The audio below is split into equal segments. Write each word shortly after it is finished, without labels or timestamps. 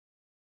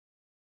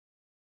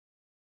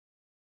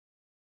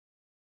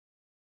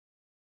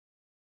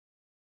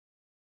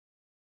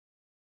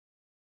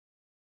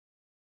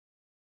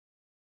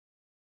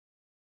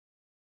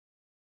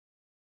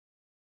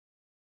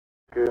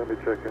Okay, let me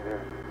check in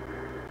here.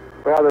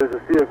 Well, there's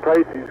a sea of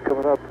crises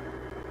coming up.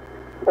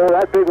 Oh,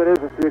 that big one is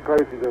a sea of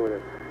crises over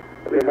there.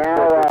 We're now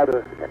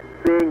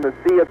seeing the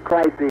Sea of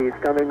Crises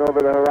coming over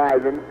the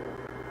horizon.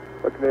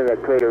 What's the name of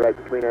that crater right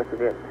between us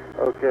and it?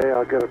 Okay,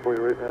 I'll get it for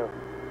you right now.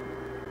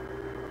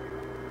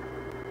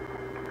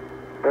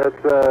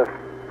 That's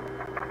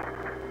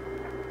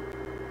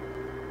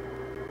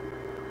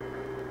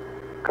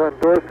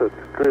Condorcet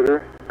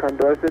crater.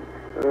 Condorcet?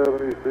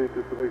 Let me see,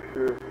 just to make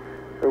sure.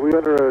 Are we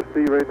under a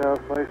sea right now?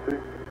 It's nice sea.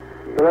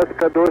 So that's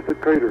Condorcet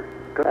crater.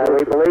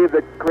 We believe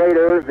the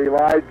crater, the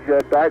large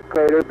dark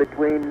crater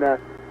between the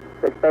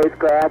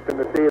spacecraft and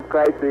the Sea of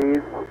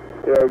Crises,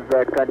 is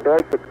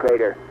Condorcet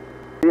crater.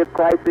 Sea of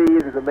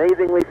Crises is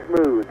amazingly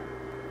smooth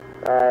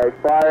as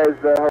far as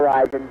the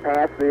horizon,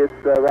 past this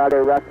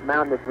rather rough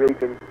mountainous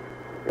region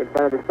in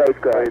front of the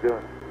spacecraft. How you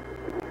doing?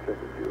 Just check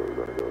and see where we're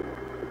going to go.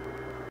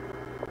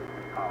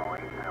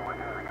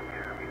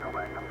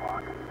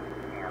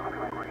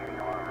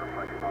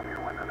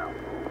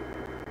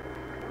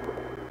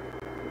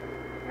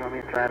 You want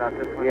me to try it out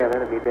this one? Yeah,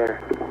 that'd be better.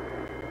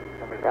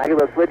 I can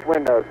go switch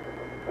windows.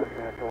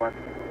 That's the one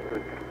for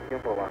the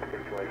gimbal lock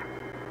situation.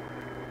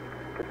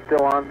 It's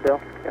still on, Bill?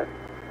 Yes.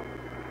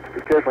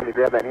 Be careful when you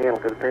grab that handle,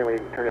 because apparently you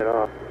can turn it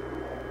off.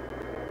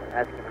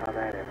 Ask him how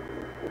that is.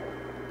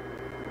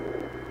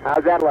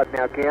 How's that look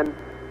now, Ken?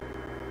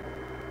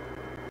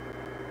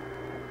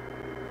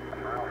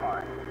 Real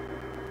fine.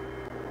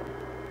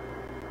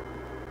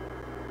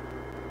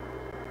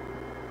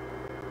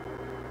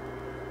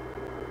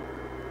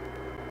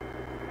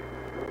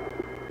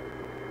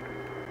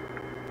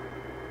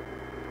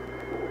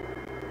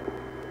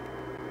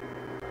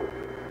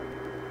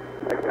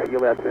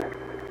 You'll have to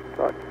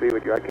talk to see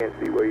what you. I can't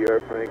see where you are,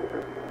 Frank.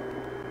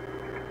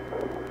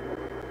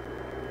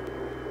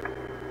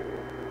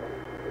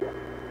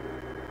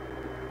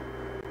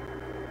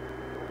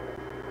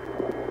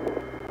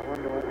 I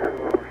wonder what that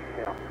little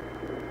shell.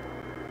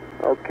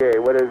 Okay,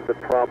 what is the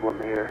problem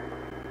here?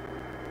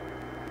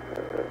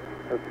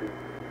 Let's see.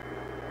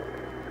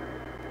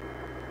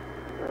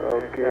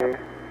 Okay.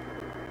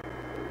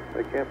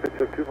 I can't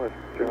pitch up too much,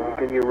 John.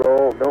 Can you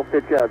roll? Don't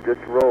pitch up,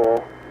 just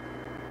roll.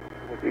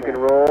 You can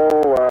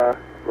roll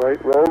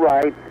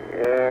right,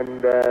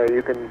 and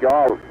you can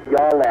yaw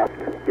left.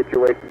 Get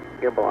your way from the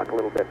gimbal lock a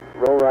little bit.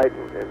 Roll right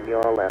and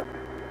yaw left.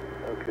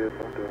 Okay, that's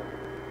what I'm doing.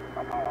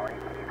 Apollo 8,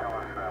 can you tell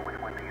us which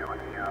window you're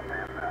looking up?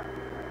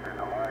 There's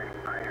a large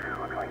crater. It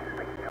looks like it's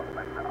sticking up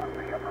on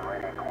the upper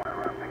right-hand corner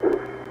around the... Can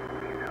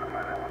you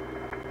identify that one?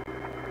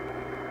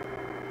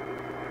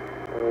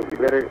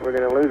 We're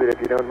going to lose it if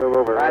you don't move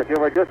over. Roger,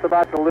 we're just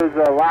about to lose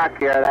the lock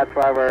here. That's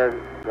why we're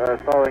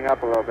slowing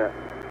up a little bit.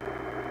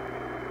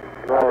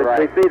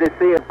 We see the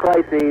Sea of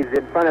Crises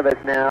in front of us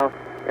now,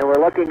 and we're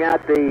looking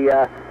at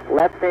the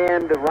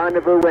left-hand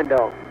rendezvous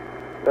window.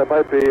 That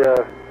might be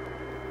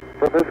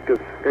Proboscis.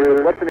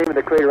 What's the name of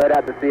the crater right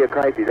out in the Sea of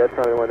Crises? That's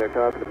probably the one they're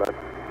talking about.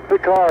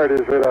 Picard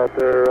is right out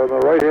there on the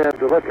right-hand,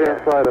 the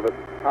left-hand side of it.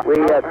 How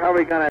are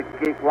we going to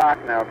keep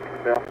locked now,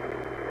 Bill?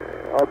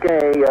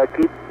 Okay,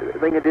 the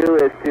thing to do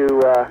is to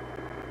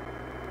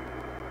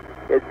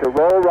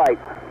roll right.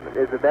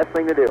 Is the best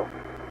thing to do.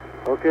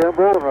 Okay, I'm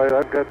rolling right.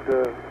 I've got...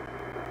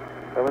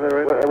 I'm in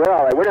there right now. We're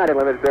all right. We're not in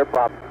limit. It's their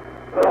problem.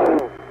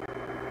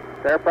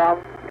 Their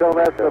problem? Tell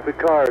that to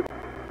Picard.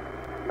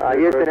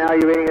 Houston, how are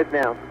you reading us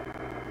now?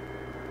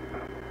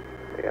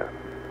 Yeah.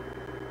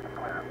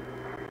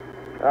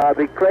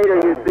 The crater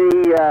you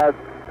see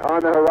on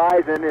the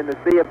horizon in the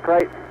Sea of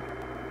Crises.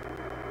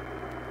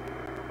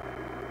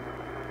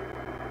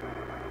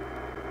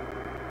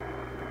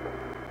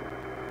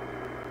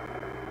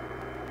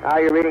 How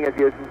are you reading us,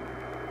 Houston?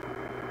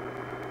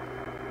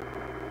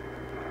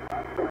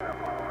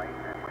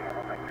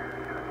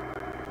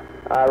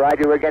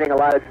 Roger, we're getting a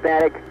lot of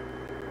static.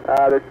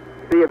 The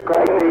Sea of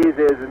Crises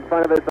is in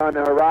front of us on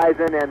the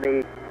horizon, and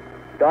the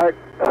dark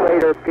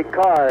crater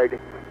Picard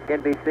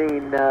can be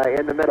seen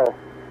in the middle.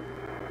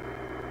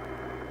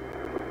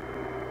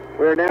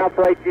 We're now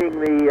approaching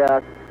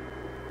the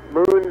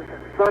moon's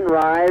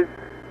sunrise,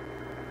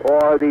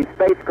 or the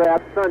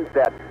spacecraft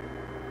sunset.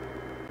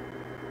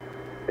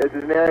 This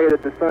is an area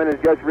that the sun has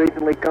just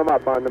recently come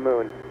up on the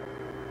moon.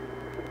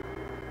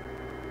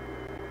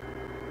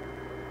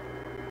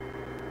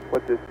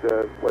 What's this?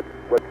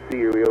 What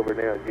sea are we over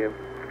now, Jim?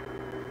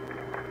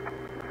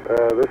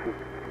 This is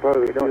part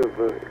of the sea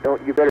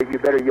of... You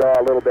better yaw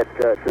a little bit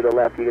to the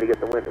left. You got to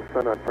get the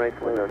sun on Frank's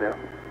window now.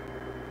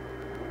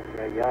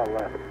 Yeah, yaw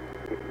left.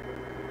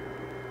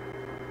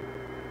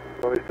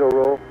 Let me still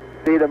roll?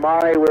 See the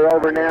Mare we're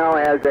over now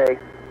has a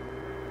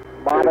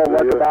model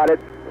look about it.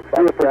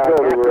 But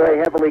not very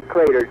heavily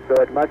cratered, so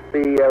it must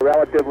be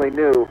relatively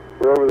new.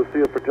 We're over the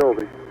Sea of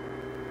Fertility.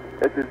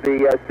 This is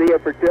the Sea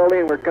of Fertility,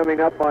 and we're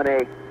coming up on a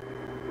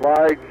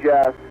large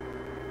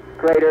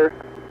crater,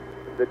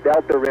 the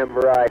Delta Rim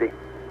variety.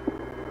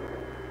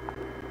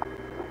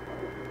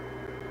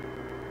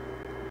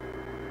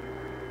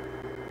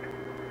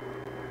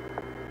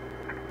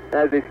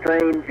 Has a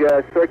strange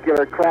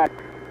circular crack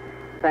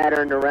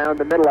pattern around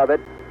the middle of it.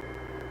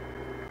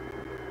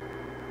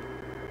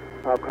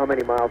 How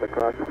many miles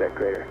across is that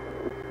crater?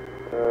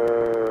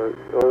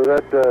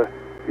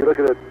 You look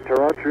at it,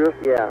 Tarantius?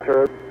 Yeah.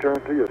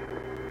 Tarantius.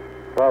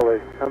 Probably.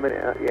 How many?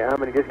 How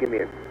many? Just give me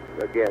a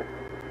guess.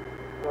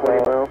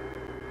 20 miles.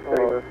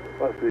 30 miles.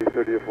 Must be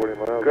 30 or 40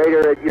 miles.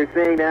 Crater that you're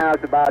seeing now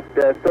is about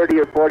 30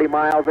 or 40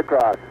 miles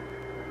across.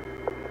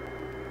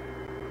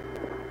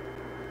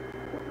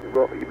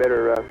 You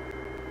better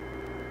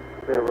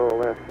roll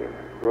left, Jim.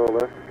 Roll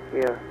left?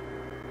 Yeah.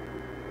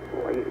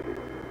 Well,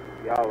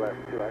 y'all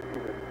left too. I see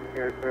the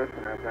air first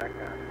and our back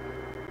down.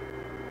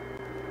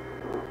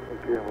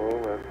 Okay, roll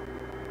left.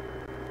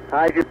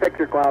 How's your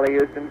picture quality,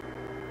 Houston?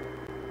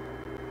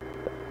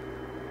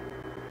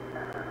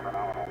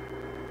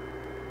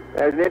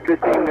 There's an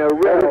interesting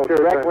river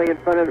directly in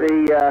front of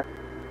the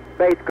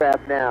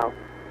spacecraft now.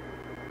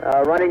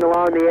 Running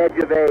along the edge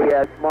of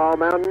a small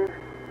mountain.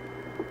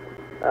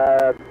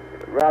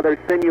 Rather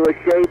sinuous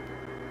shape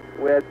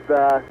with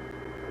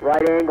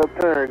right-angle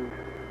turns.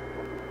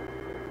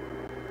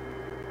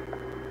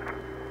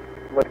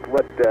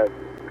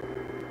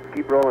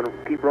 Keep rolling,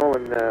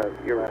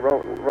 you're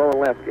rolling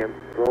left, Jim.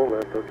 Roll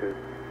left, okay.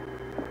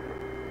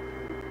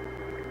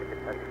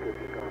 That's good.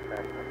 You're going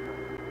fast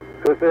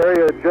enough. This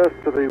area just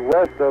to the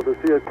west of the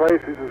Sea of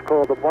Crises is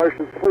called the Marsh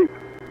of Sleep.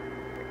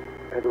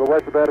 And to the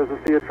west of that is the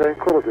Sea of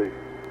Tranquility.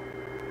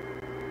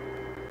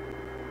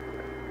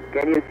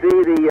 Can you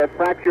see the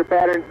fracture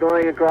patterns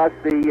going across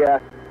the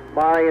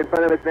Mare in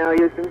front of us now,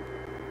 Houston?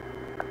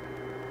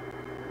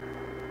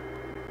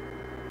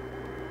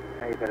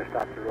 Now you better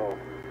stop the roll.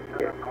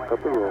 Yeah.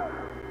 Up the roll.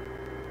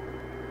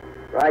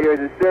 Right, there's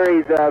a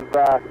series of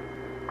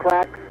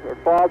cracks or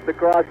faults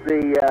across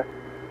the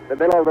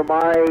middle of the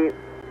Mare.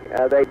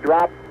 They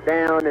drop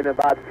down in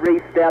about 3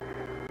 steps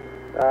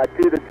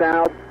to the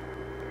south.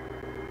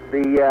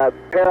 The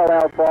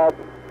parallel fault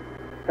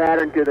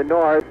pattern to the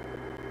north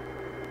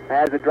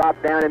has a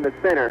drop down in the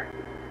center.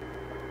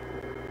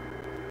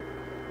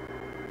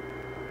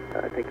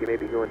 I think you may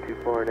be going too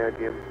far now,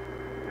 Jim.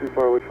 Too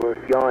far which way?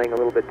 Yawing a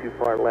little bit too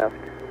far left.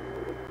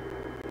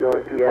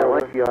 Yawing too Yeah, far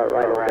once left? you yaw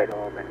right All a right, bit.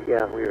 all right.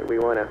 Yeah, we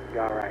want to.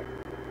 You're all right.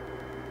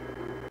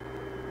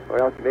 Or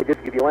else, just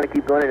if you want to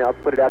keep going, and I'll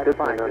put it out That's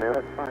this fine. way now.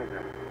 That's fine.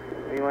 Then.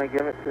 You want to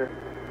give it to?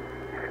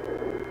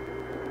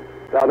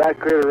 Now that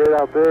crater right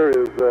out there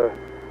is, the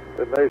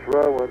nice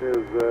raw one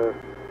is,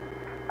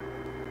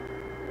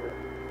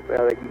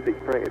 well, they keep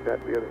spraying it,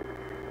 that's the other.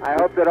 I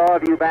hope that all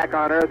of you back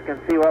on Earth can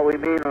see what we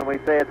mean when we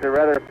say it's a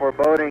rather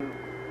foreboding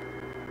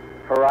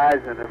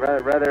horizon, a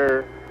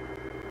rather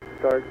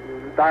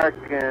dark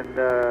and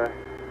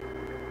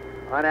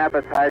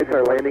unappetizing. This is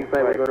our landing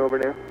site we're going over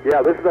now?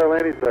 yeah, this is our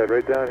landing site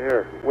right down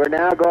here. We're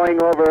now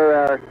going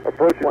over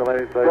Approaching the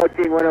landing site.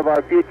 approaching one of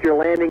our future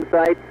landing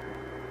sites,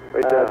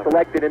 Right down.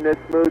 selected in this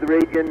smooth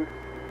region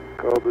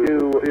Called the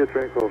to- Sea of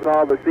Tranquility.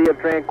 called the Sea of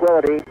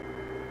Tranquility.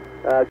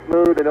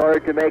 Smooth in order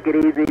to make it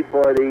easy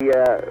for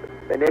the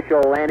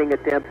initial landing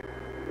attempts,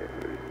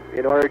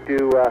 in order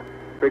to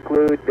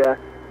preclude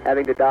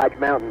having to dodge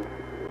mountains.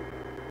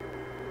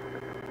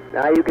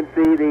 Now you can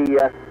see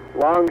the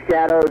long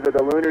shadows of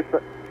the lunar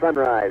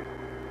sunrise.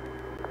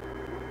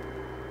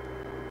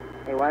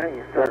 Hey, why don't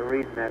you start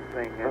reading that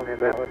thing, and then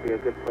that would be a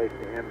good place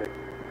to end it.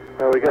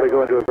 Well, we got to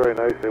go into it very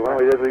nicely. Why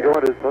don't we just go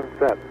into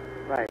sunset?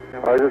 Right.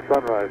 Or is this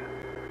sunrise?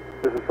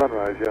 This is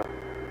sunrise, yeah.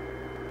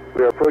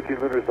 We are approaching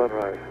lunar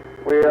sunrise.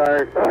 We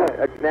are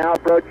now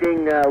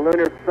approaching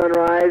lunar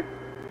sunrise,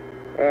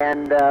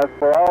 and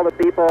for all the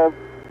people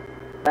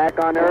back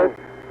on Earth,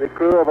 the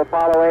crew of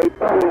Apollo 8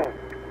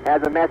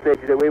 has a message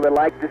that we would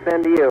like to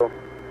send to you.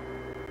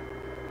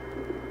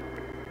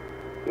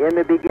 In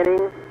the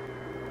beginning,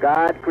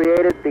 God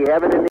created the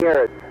heaven and the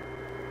earth,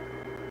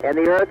 and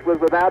the earth was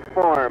without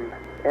form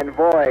and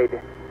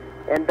void,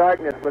 and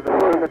darkness was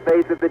upon the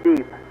face of the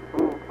deep.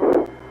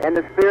 And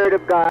the Spirit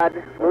of God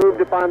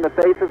moved upon the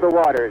face of the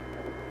waters.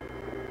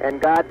 And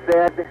God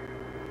said,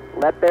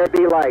 "Let there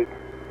be light."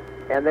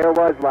 And there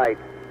was light.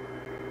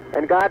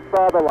 And God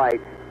saw the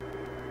light,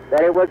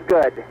 that it was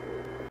good.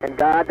 And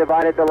God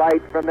divided the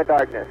light from the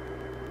darkness.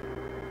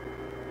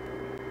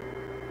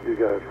 You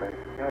got it, Frank.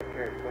 No,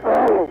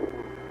 sure.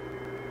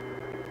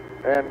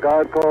 And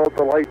God called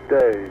the light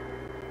day,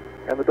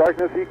 and the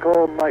darkness he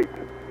called night.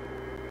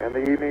 And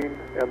the evening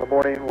and the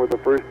morning were the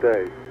first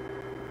day.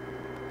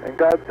 And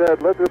God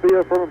said, "Let there be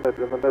a firmament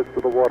in the midst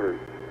of the waters,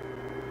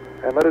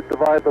 and let it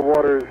divide the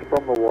waters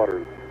from the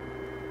waters."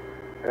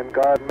 And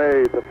God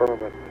made the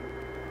firmament,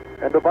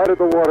 and divided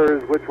the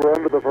waters which were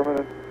under the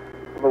firmament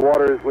from the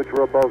waters which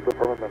were above the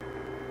firmament.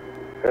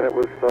 And it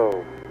was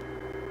so.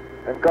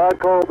 And God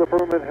called the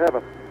firmament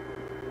heaven,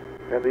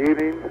 and the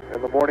evening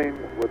and the morning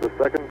were the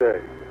second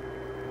day.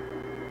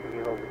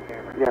 You hold the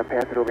camera. Yeah,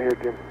 pass it over here,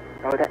 Jim.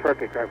 Oh, it's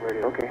perfect right where it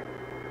is. Okay.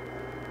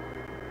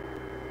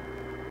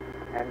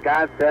 And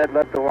God said,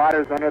 "Let the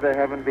waters under the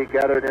heaven be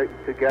gathered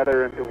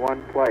together into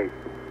one place,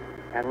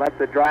 and let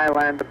the dry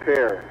land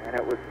appear." And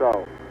it was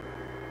so.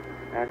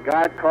 And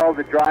God called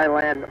the dry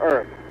land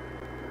earth,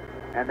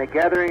 and the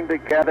gathering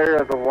together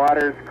of the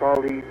waters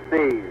called he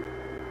seas.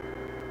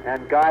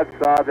 And God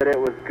saw that it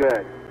was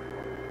good.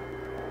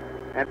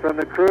 And from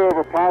the crew of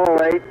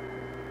Apollo 8,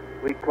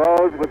 we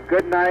close with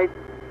good night,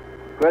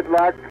 good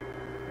luck,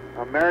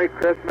 a Merry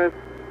Christmas,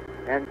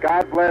 and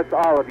God bless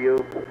all of you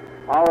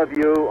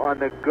on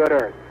the good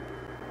earth.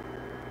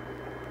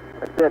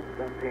 That's it.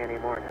 Don't see any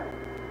more now.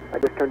 I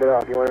just turned it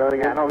off. You want it on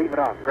again? Yeah, no, leave it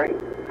off. Great.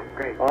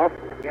 Great. Off?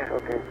 Yeah.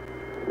 Okay.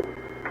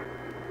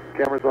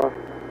 Camera's off.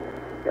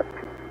 Yep.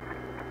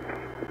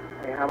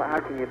 Hey, how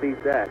can you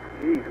beat that?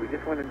 Jeez, we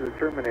just went into the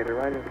Terminator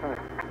right in time.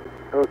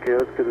 Okay,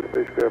 let's get the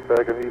spacecraft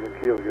back on even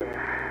keel again.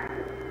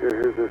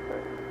 Here's this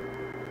thing.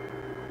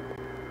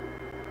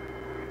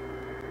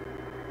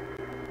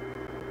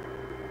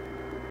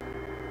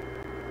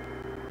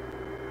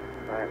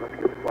 All right, let's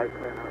get the flight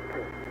plan out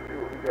too. See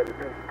what we got to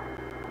do.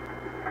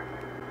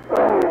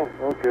 Oh,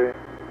 okay.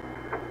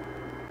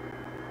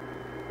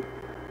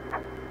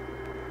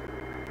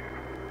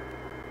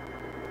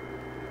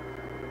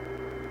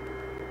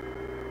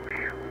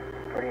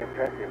 Pretty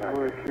impressive. Huh?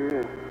 Oh, it sure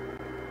is.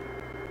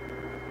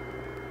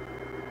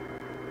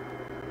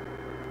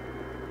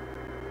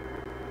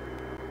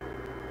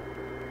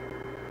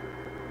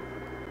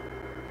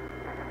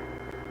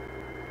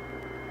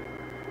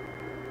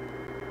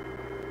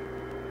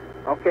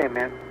 Okay,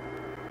 man.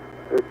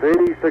 It's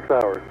 86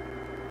 hours.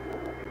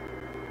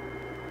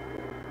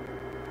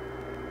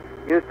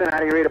 Houston, how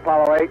do you read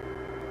Apollo 8?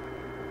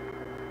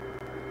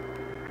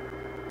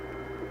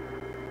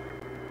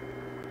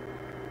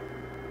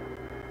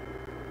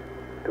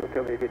 Don't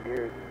tell me you didn't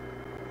hear it.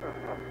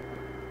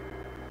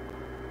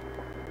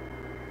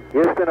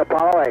 Houston,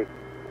 Apollo 8.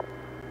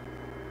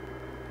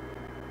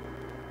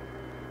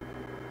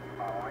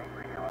 Apollo 8,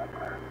 read your left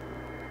clear.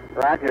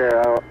 Roger.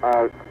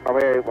 Are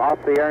we off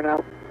the air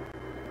now?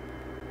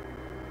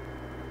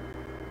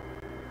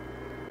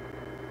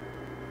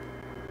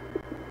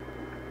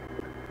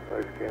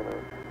 Nice camera.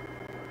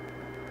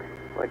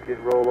 Might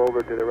just roll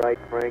over to the right,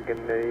 Frank, and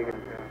you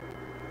can...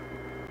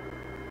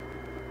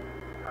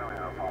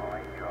 Apollo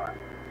 8, you are.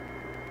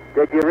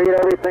 Did you read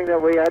everything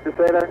that we had to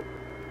say there?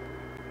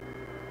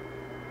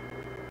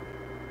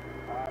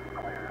 All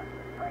clear.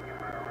 Thank you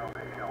for a real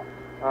good show.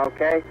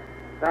 Okay.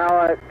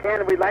 Now,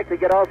 Ken, we'd like to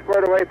get all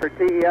squared away for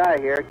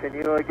TEI here. Can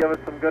you give us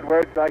some good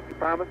words like you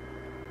promised?